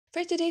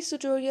For today's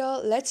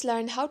tutorial, let's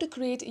learn how to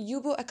create a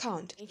Yubo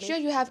account. Make sure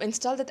you have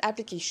installed that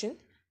application,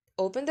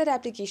 open that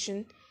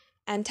application,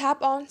 and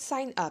tap on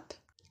Sign Up.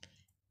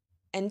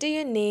 Enter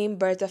your name,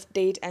 birth of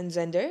date, and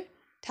gender.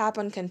 Tap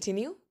on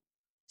Continue.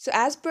 So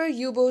as per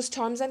Yubo's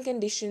terms and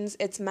conditions,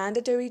 it's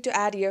mandatory to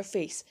add your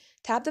face.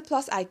 Tap the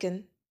plus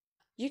icon.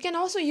 You can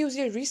also use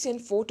your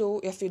recent photo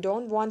if you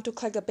don't want to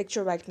click the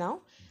picture right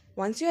now.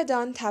 Once you are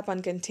done, tap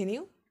on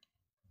Continue.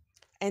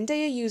 Enter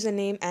your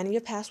username and your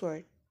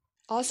password.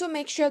 Also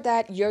make sure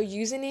that your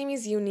username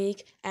is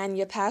unique and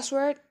your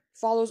password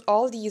follows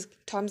all these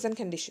terms and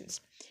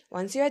conditions.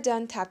 Once you are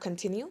done, tap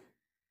Continue.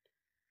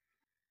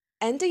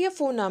 Enter your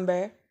phone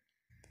number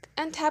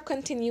and tap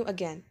Continue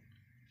again.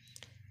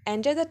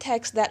 Enter the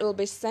text that will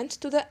be sent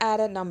to the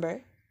added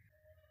number.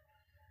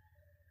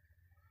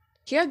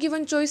 Here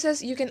given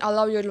choices, you can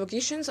allow your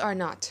locations or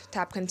not.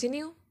 Tap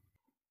Continue.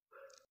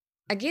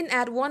 Again,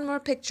 add one more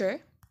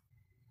picture.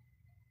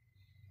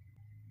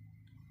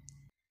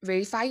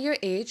 Verify your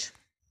age.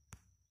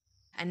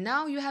 And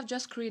now you have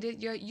just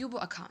created your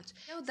Yubo account.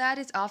 So that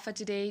is all for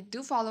today.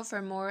 Do follow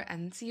for more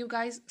and see you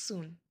guys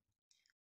soon.